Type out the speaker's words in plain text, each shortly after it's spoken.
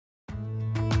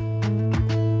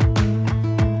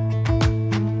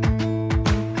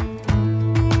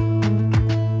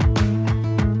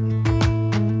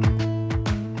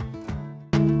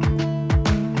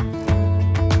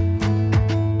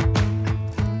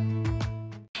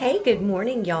Hey, good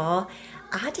morning, y'all.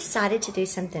 I decided to do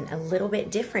something a little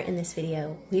bit different in this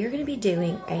video. We are going to be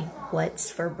doing a what's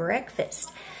for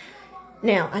breakfast.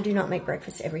 Now, I do not make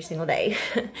breakfast every single day,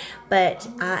 but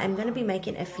I am going to be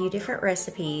making a few different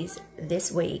recipes this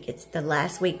week. It's the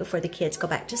last week before the kids go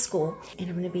back to school, and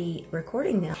I'm going to be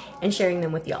recording them and sharing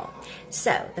them with y'all.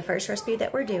 So, the first recipe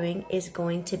that we're doing is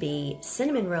going to be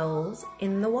cinnamon rolls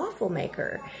in the waffle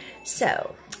maker.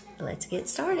 So, let's get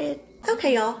started.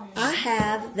 Okay, y'all, I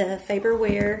have the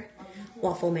Faberware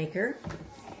waffle maker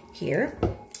here,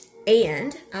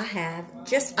 and I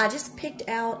just picked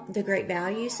out the Great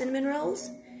Value cinnamon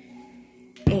rolls,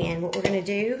 and what we're gonna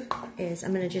do is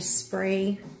I'm gonna just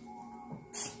spray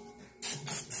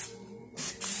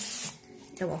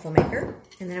the waffle maker,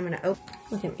 and then I'm gonna open.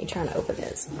 Look at me trying to open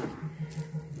this.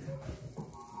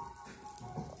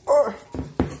 Oh,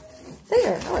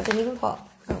 there! Oh, it didn't even pop.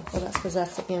 Oh, well, that's because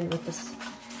that's the end with this.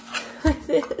 Like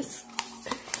this.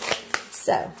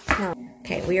 So now,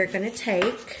 okay, we are going to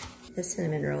take the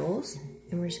cinnamon rolls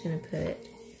and we're just going to put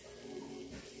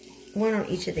one on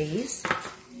each of these.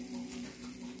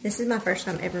 This is my first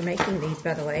time ever making these,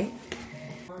 by the way.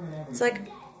 It's like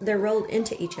they're rolled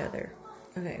into each other.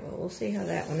 Okay, well, we'll see how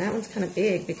that one's kind of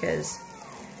big because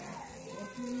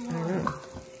I don't know.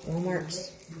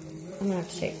 Walmart's, I'm going to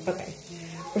have to shake. Okay,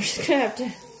 we're just going to have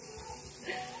to,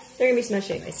 they're going to be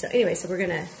smushed anyway. So we're going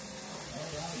to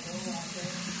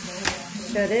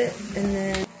shut it, and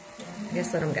then I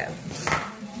guess let them go.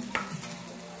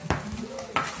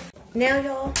 Now,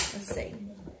 y'all, let's see.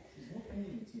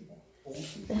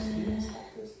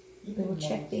 We will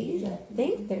check these. I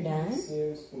think they're done. This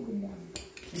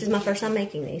is my first time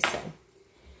making these, so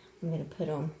I'm going to put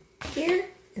them here,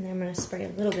 and then I'm going to spray a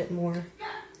little bit more.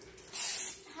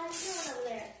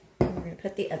 And we're going to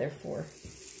put the other four.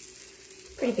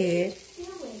 Pretty good.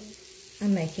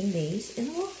 I'm making these in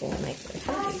the waffle maker.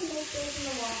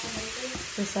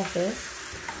 Just like this.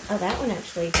 Oh, that one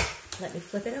actually, let me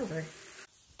flip it over.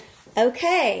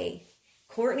 Okay,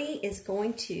 Courtney is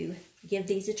going to give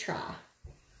these a try.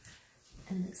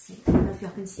 And let's see, I don't know if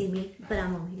y'all can see me, but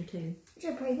I'm on here too.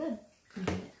 They're pretty good.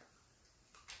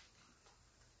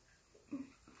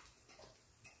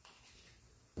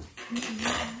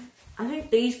 I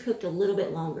think these cooked a little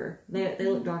bit longer. They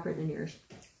look darker than yours.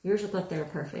 Yours look like they were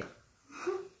perfect.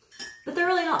 But they're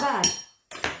really not bad.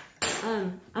 I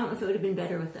don't know if it would have been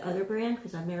better with the other brand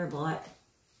because I've never bought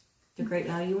the Great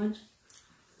Value ones.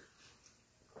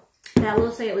 But I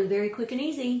will say it was very quick and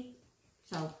easy.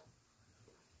 So,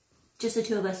 just the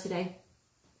two of us today.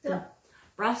 Yeah.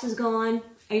 Ross is gone.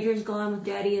 Adrian's gone with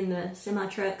Daddy in the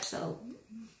semi-truck. So,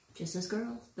 just us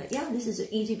girls. But yeah, this is an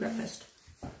easy breakfast.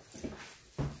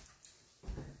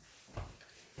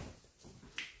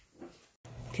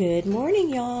 Good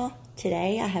morning, y'all.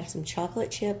 Today I have some chocolate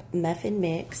chip muffin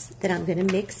mix that I'm going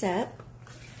to mix up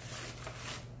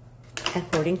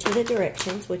according to the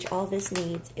directions, which all this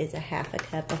needs is a half a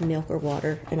cup of milk or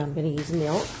water, and I'm going to use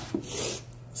milk.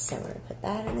 So we're going to put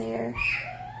that in there.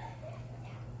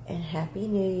 And Happy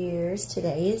New Year's.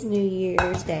 Today is New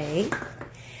Year's Day.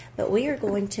 But we are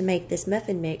going to make this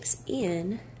muffin mix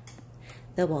in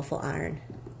the waffle iron.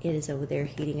 It is over there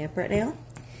heating up right now.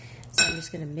 So I'm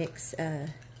just going to mix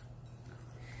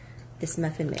this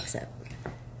muffin mix up.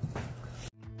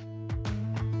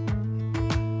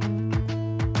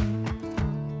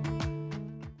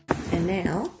 And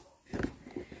now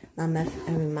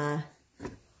my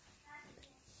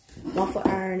waffle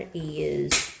iron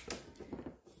is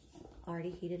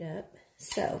already heated up.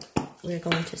 So we're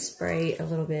going to spray a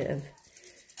little bit of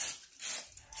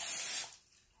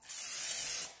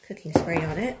cooking spray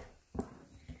on it.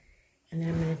 And then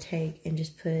I'm going to take and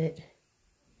just put,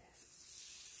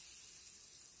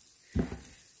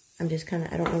 I'm just kind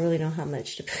of, I don't really know how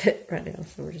much to put right now,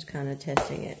 so we're just kind of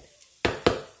testing it.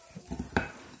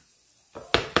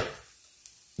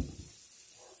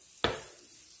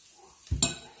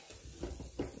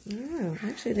 I don't know,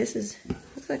 actually this is,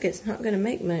 looks like it's not going to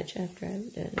make much after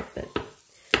I've done it, but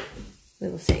we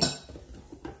will see.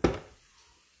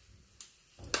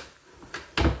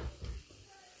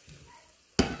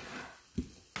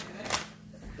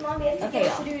 Okay, I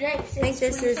think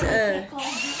this is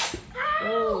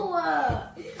Ow!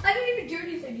 I didn't even do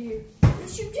anything here.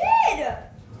 Yes, you did.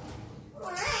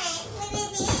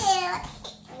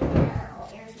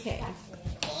 Okay.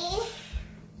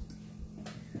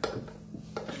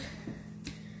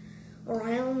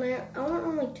 Around there, I want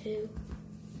only two.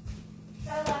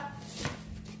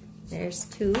 There's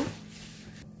two.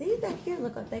 These back here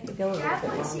look like they could go a little bit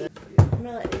longer. I'm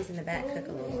gonna let these in the back cook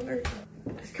a little longer.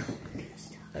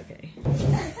 Okay.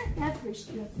 That first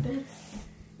you have to.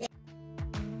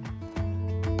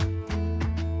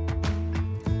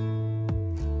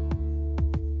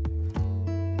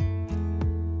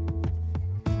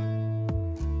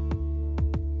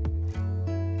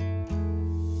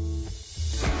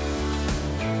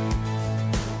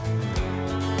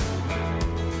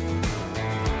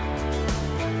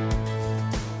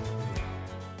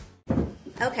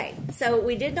 Okay, so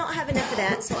we did not have enough of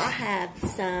that, so I have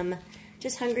some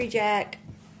just Hungry Jack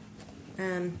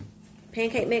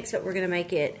pancake mix, but we're going to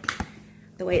make it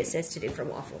the way it says to do for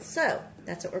waffles. So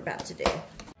that's what we're about to do.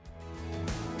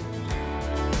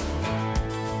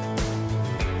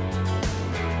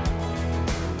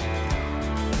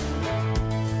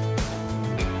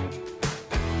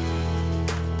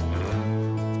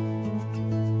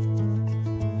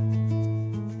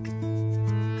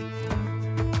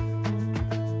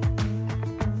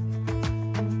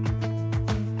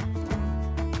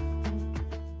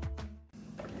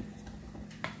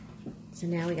 So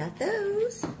now we got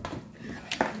those.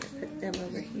 Put them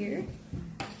over here.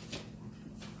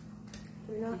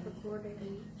 We're not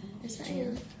recording. Yes, I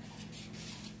am.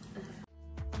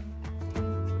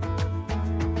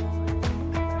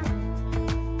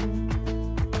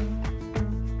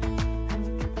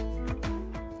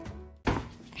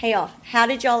 Hey y'all, how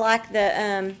did y'all like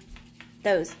the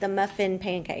muffin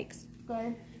pancakes?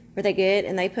 Good. Were they good?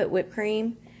 And they put whipped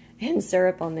cream and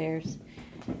syrup on theirs.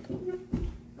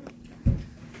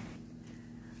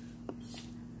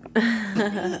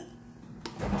 Alright,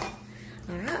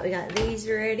 we got these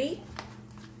ready.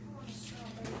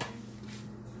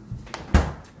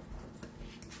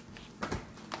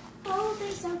 Oh,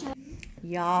 they're so tight.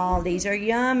 Y'all, these are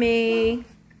yummy.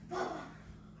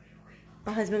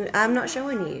 My husband, I'm not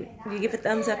showing you. You give a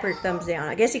thumbs up or a thumbs down.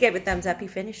 I guess he gave a thumbs up. He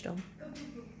finished them.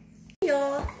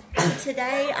 Y'all,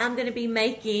 today I'm going to be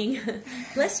making,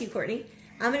 bless you, Courtney.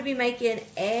 I'm going to be making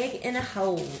egg in a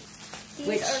hole.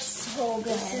 These are so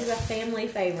good. This is a family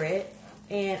favorite.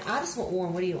 And I just want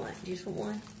one. What do you want? Do you just want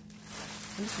one?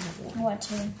 I just have one. I want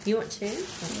two. You want two?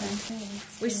 Okay.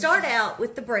 We start out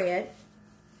with the bread.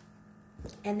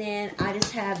 And then I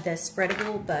just have the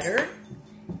spreadable butter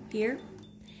here.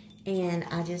 And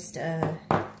I just,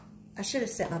 I should have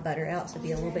set my butter out so it'd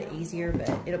be a little bit easier, but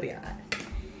it'll be all right.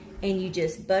 And you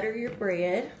just butter your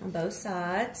bread on both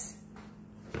sides.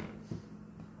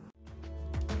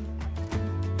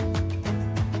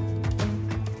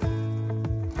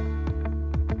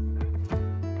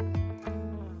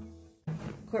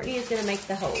 Courtney is gonna make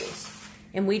the holes.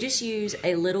 And we just use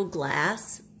a little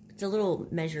glass. It's a little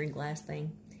measuring glass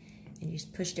thing. And you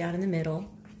just push down in the middle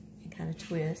and kind of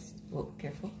twist. Whoa,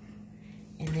 careful.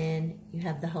 And then you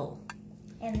have the hole.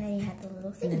 And then you have the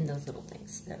little thing. And then those little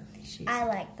things. So I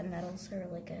like the metals. They're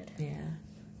really good. Yeah.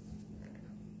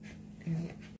 There we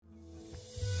go.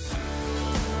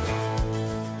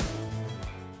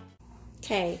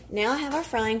 Okay, now I have our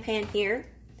frying pan here.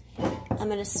 I'm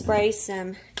going to spray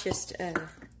some just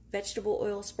vegetable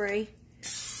oil spray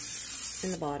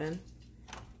in the bottom.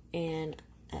 And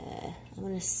I'm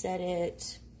going to set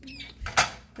it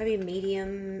maybe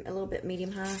medium, a little bit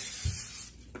medium high.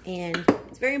 And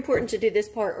it's very important to do this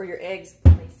part or your eggs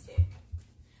may stick.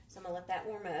 So I'm going to let that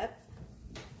warm up.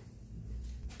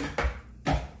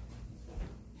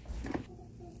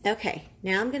 Okay,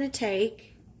 now I'm going to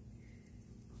take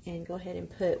and go ahead and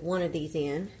put one of these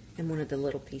in and one of the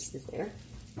little pieces there.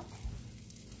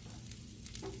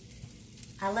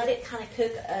 I let it kind of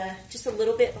cook just a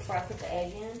little bit before I put the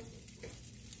egg in.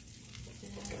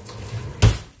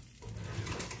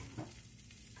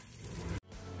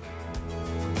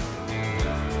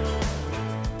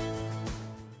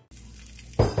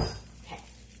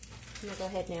 I'm going to go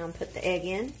ahead now and put the egg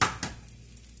in.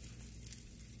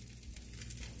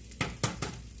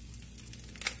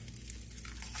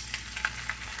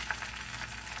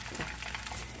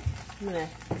 I'm going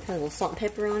to put a little salt and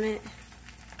pepper on it.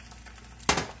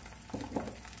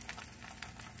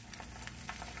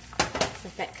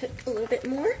 Let that cook a little bit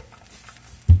more.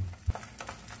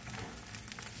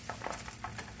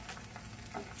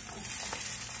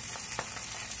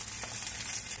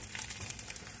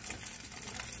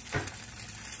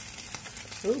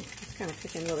 Ooh, it's kind of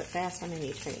cooking a little bit fast. I may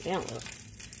need to turn it down a little.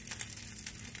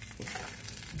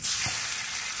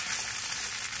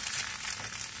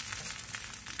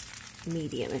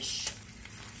 Medium-ish.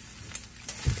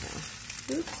 Okay.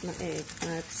 Oops, my egg.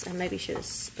 I maybe should have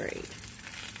sprayed.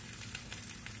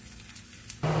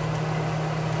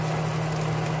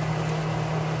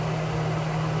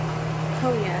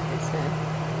 Oh yeah, it's done.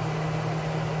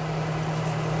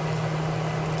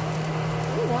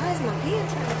 Ooh, why is my pan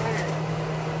trying to burn?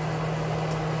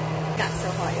 Got so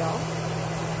hot, y'all.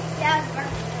 Yeah, it's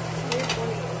burnt. Here's one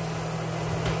of you.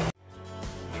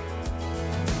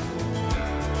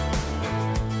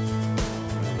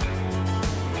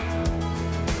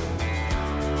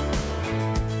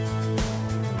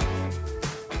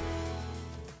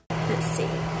 Let's see.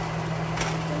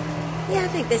 Yeah, I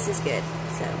think this is good.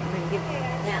 So I'm going to give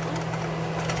that one.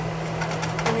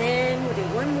 And then we'll do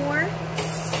one more.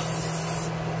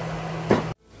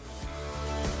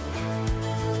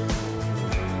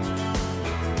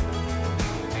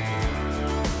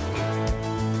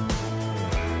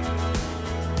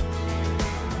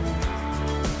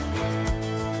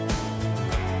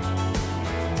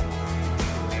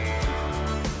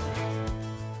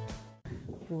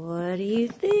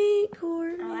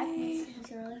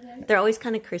 they're always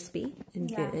kind of crispy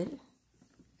and good.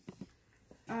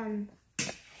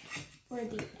 For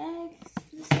the eggs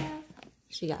and stuff.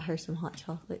 She got her some hot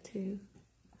chocolate too.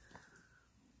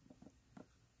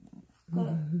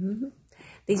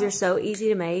 These are so easy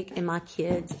to make, and my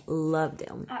kids love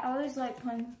them. I always like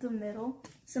playing with the middle.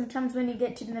 Sometimes when you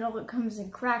get to the middle, it comes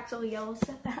and cracks all the yellow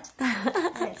stuff out.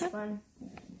 It's fun.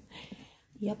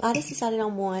 Yep, I just decided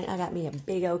on one. I got me a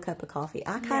big old cup of coffee.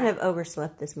 I kind of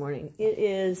overslept this morning. It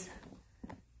is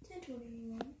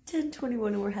 10:21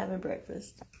 and we're having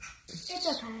breakfast. It's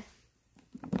okay.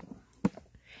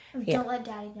 Don't let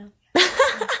Daddy know.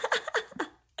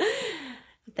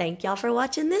 Thank y'all for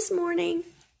watching this morning.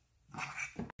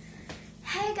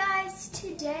 Hey guys,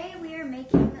 today we are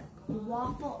making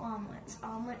waffle omelets.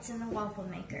 Omelets in the waffle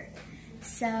maker.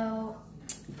 So,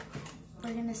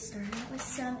 we're going to start out with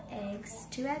some eggs.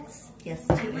 2 eggs? Yes,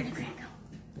 I 2 want eggs. to crack them.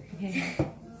 Okay.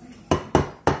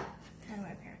 How do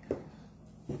I crack them?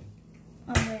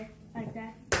 On there, like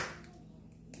that.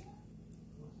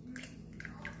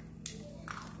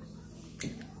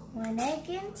 One egg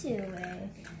and 2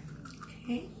 eggs.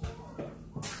 Okay.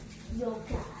 Yolk.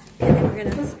 And then we're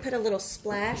going to put a little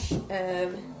splash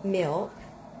of milk.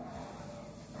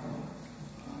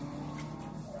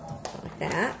 Like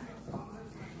that.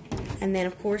 And then,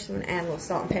 of course, I'm going to add a little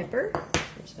salt and pepper. I'm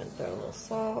just going to throw a little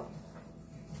salt.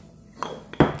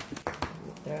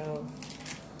 Throw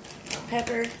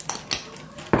pepper.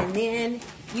 And then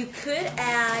you could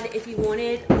add, if you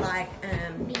wanted, like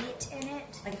Meat in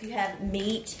it. like if you have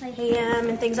meat, ham,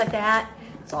 and things like that.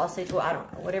 Sausage, well, I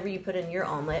don't know, whatever you put in your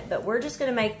omelet. But we're just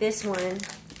going to make this one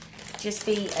just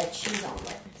be a cheese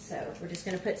omelet. So we're just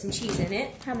going to put some cheese in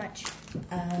it. How much?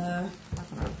 I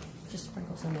don't know. Just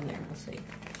sprinkle some in there. We'll see.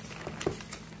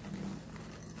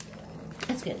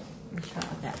 That's good. Let's try it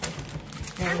like that.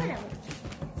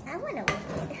 I want to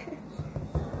look it.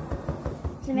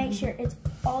 To make sure it's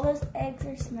all those eggs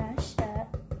are smashed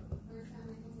up.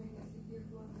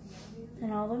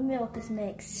 And all the milk is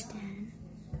mixed in.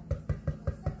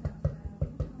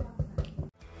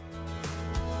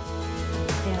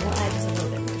 Yeah, we'll add just a little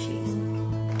bit more cheese.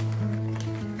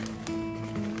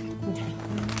 Okay.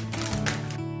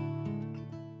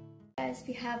 Guys,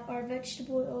 we have our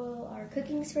vegetable oil, our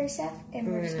cooking spray stuff, and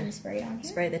we're just going to spray it on here.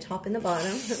 Spray the top and the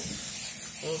bottom.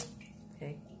 Oh,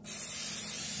 okay.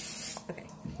 Okay.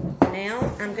 Now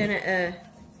I'm going to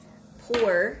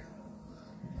pour.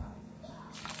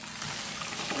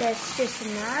 That's just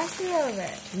nicely over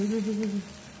it.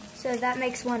 So that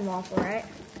makes 1 waffle, right?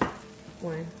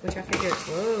 1, which I figured,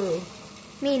 whoa.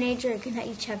 Me and Adrian can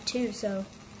each have 2, so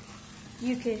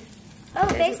you could. Oh,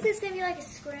 basically it's going to be like a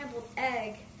scrambled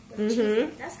egg with cheese in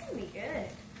it. That's going to be good.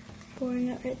 Pouring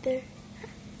it right there.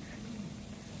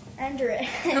 Under it.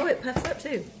 Oh, it puffs up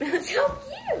too. So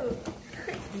cute.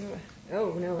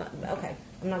 Oh, no. Okay.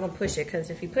 I'm not going to push it because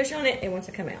if you push on it, it wants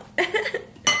to come out.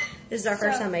 This is our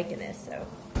first time making this, so.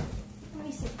 Let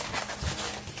me see.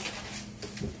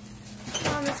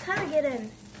 It's kind of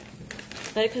getting.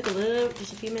 Let it cook a little,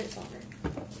 just a few minutes longer.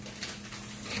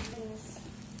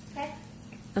 Okay.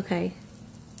 Okay.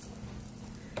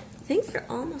 I think they're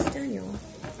almost done, y'all.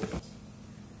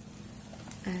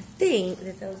 I think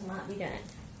that those might be done.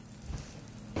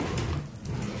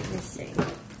 Let's see.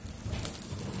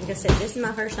 Like I said, this is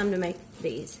my first time to make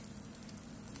these.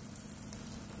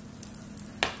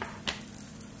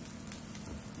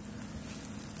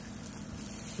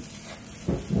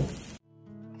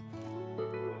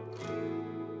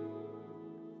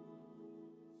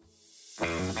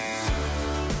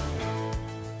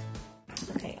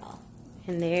 Okay, y'all.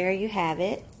 And there you have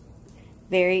it.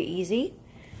 Very easy.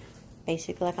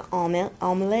 Basically like an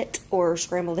omelet or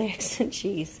scrambled eggs and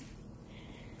cheese.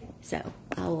 So,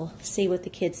 I will see what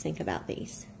the kids think about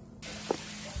these.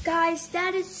 Guys,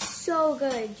 that is so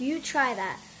good. You try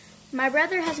that. My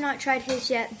brother has not tried his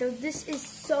yet, though this is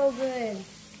so good.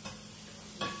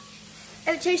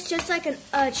 It tastes just like an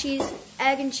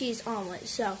egg and cheese omelet,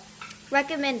 so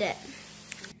recommend it.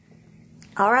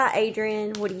 All right,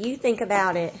 Adrian, what do you think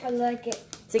about it? I like it.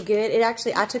 Is it good? It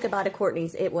actually, I took a bite of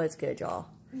Courtney's. It was good, y'all.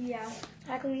 Yeah.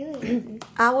 How come you eat?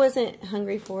 I wasn't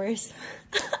hungry for us.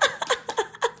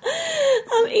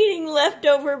 I'm eating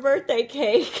leftover birthday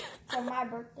cake. For my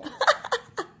birthday.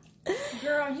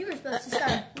 Girl, you were supposed to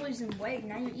start losing weight.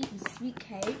 Now you're eating sweet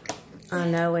cake. I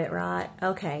know it, right?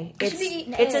 Okay. You should be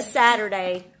eating It's a eggs.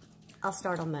 Saturday. I'll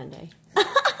start on Monday.